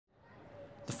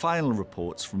The final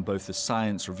reports from both the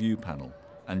Science Review panel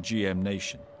and GM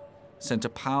Nation sent a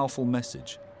powerful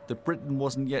message that Britain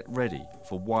wasn't yet ready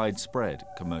for widespread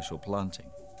commercial planting.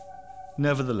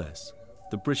 Nevertheless,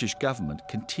 the British government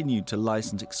continued to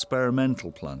license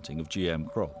experimental planting of GM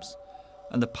crops,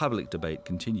 and the public debate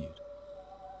continued.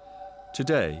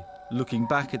 Today, looking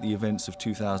back at the events of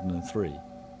 2003,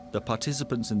 the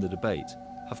participants in the debate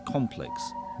have complex,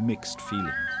 mixed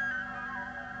feelings.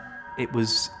 It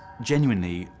was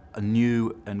genuinely a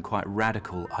new and quite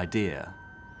radical idea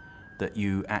that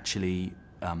you actually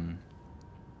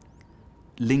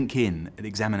link in the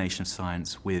examination of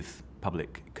science with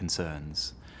public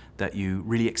concerns, that you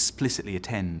really explicitly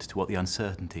attend to what the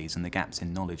uncertainties and the gaps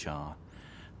in knowledge are,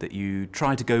 that you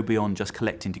try to go beyond just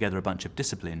collecting together a bunch of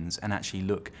disciplines and actually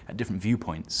look at different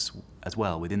viewpoints as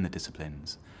well within the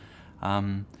disciplines,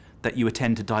 that you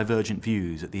attend to divergent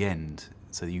views at the end,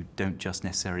 so you don't just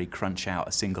necessarily crunch out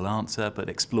a single answer, but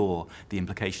explore the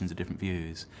implications of different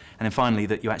views. And then finally,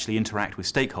 that you actually interact with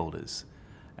stakeholders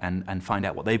and find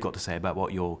out what they've got to say about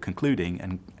what you're concluding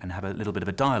and have a little bit of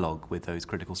a dialogue with those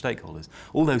critical stakeholders.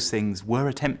 All those things were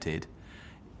attempted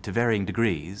to varying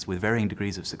degrees, with varying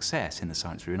degrees of success in the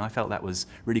Science Review, and I felt that was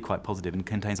really quite positive and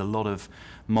contains a lot of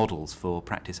models for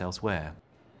practice elsewhere.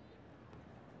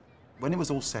 When it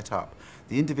was all set up,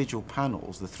 the individual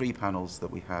panels, the three panels that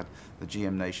we had, the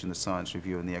GM Nation, the Science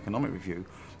Review and the Economic Review,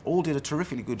 all did a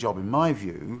terrifically good job, in my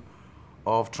view,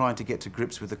 of trying to get to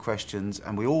grips with the questions,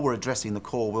 and we all were addressing the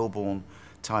core Wilborn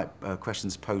type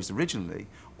questions posed originally,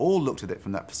 all looked at it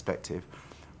from that perspective.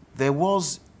 There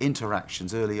was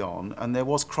interactions early on, and there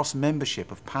was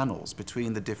cross-membership of panels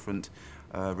between the different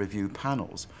review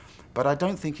panels. But I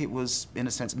don't think it was, in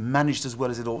a sense, managed as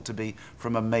well as it ought to be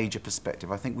from a major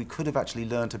perspective. I think we could have actually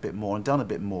learnt a bit more and done a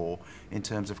bit more in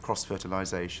terms of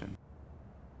cross-fertilisation.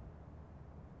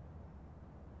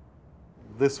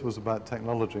 This was about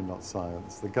technology, not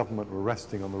science. The government were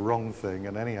resting on the wrong thing,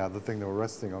 and anyhow, the thing they were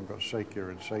resting on got shakier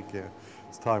and shakier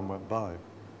as time went by.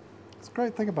 It's a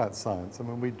great thing about science. I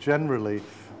mean, we generally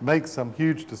make some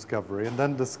huge discovery and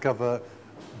then discover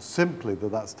simply that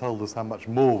that's told us how much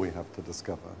more we have to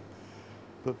discover.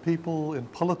 But people in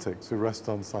politics who rest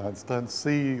on science don't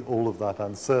see all of that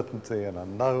uncertainty and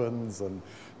unknowns and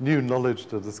new knowledge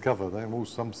to discover. They, well,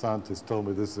 some scientist told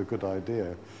me this is a good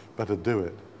idea, better do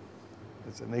it.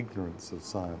 It's an ignorance of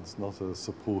science, not a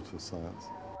support of science.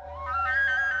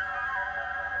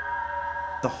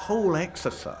 The whole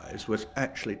exercise was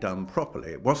actually done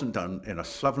properly. It wasn't done in a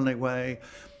slovenly way.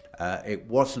 It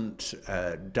wasn't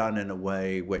done in a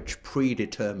way which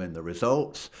predetermined the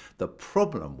results. The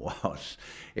problem was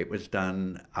it was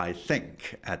done, I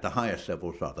think, at the highest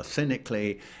levels rather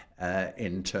cynically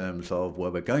in terms of,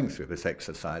 well, we're going through this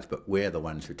exercise, but we're the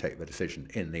ones who take the decision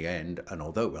in the end, and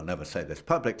although we'll never say this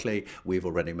publicly, we've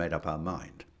already made up our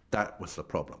mind. That was the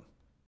problem.